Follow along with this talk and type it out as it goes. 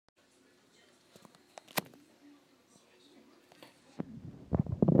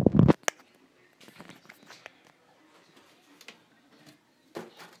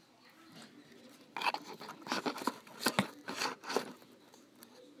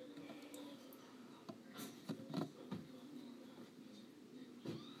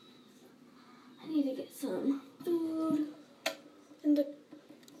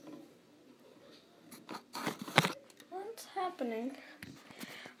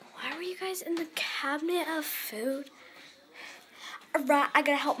guys, in the cabinet of food. Alright, I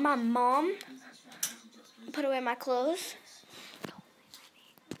gotta help my mom put away my clothes.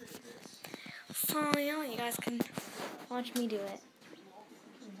 So, yeah, you guys can watch me do it.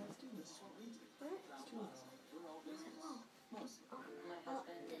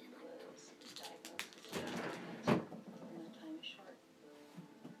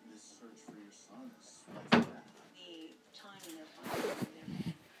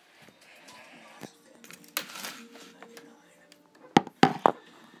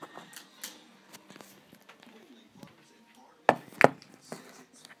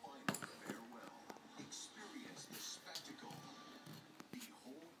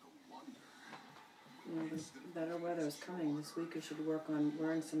 The better weather is coming this week. You should work on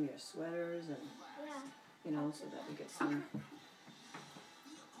wearing some of your sweaters and, you know, so that we get some.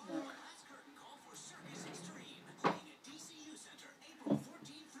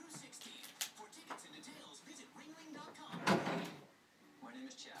 My name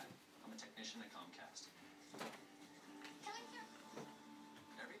is Chad. I'm a technician at Comcast.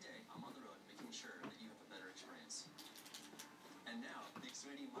 Every day, I'm on the road making sure that you have a better experience. And now, the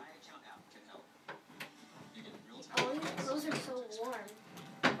Xfinity My Account app can help. You get real-time. Oh, these clothes are so warm.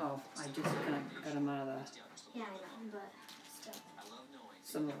 Oh, I just kind of got them out of the. Yeah, I know, but still. I love knowing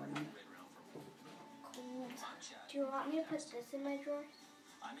Some of them. Cool. Do you want me to put this in my drawer?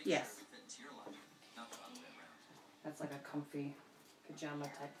 Yes. it fits your life, not the other way around. That's like a comfy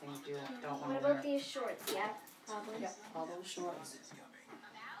pajama type thing. Don't want What to wear. about these shorts? Yeah, probably. Yep, all those shorts.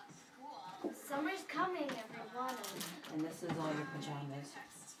 Summer's coming, everyone. And this is all your pajamas.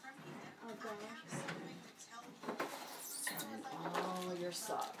 Oh gosh. And all your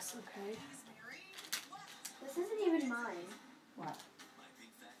socks, okay? This isn't even mine. What?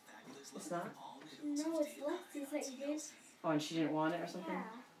 It's not? No, it's Lexi's that you gave. Oh, and she didn't want it or something?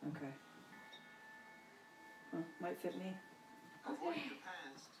 Yeah. Okay. Well, might fit me. Avoiding the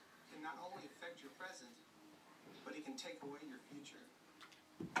past can not only affect your present, but it can take away your future.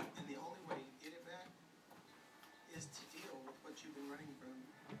 And the only way to get it back is to deal with what you've been running from.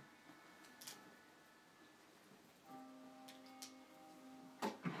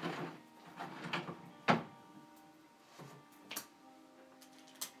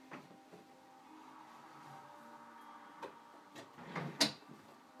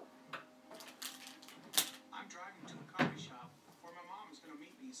 I'm driving to a coffee shop where my mom is going to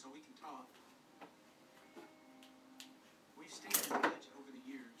meet me so we can talk. We've stayed in touch over the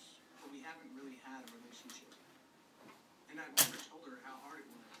years, but we haven't really had a relationship. And I've never told her how hard it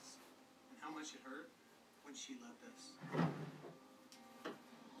was and how much it hurt when she left us.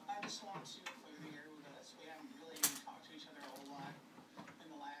 I just want to clear the air with us. We haven't really talked to each other a whole lot in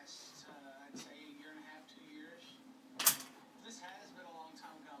the last, I'd say, year and a half, 2 years. This has been a long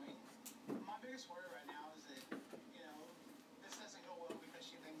time coming. My biggest worry right now is that, you know, this doesn't go well because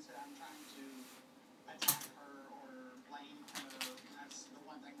she thinks that I'm trying to attack her or blame her. And that's the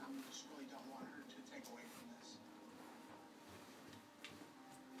one thing I just really don't want her to take away from this.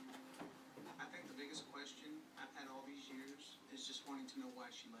 I think the biggest question I've had all these years is just wanting to know why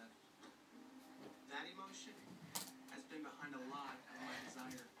she left. That emotion has been behind a lot of my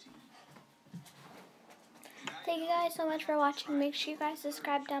desire to eat. Thank you guys so much for watching. Make sure you guys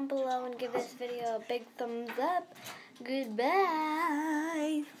subscribe down below and give this video a big thumbs up.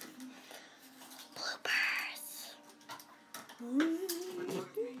 Goodbye. Bloopers.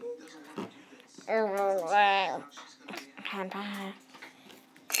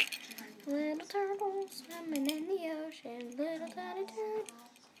 Little turtles swimming in the ocean. Little tiny turtles.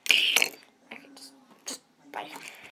 Okay, just bye.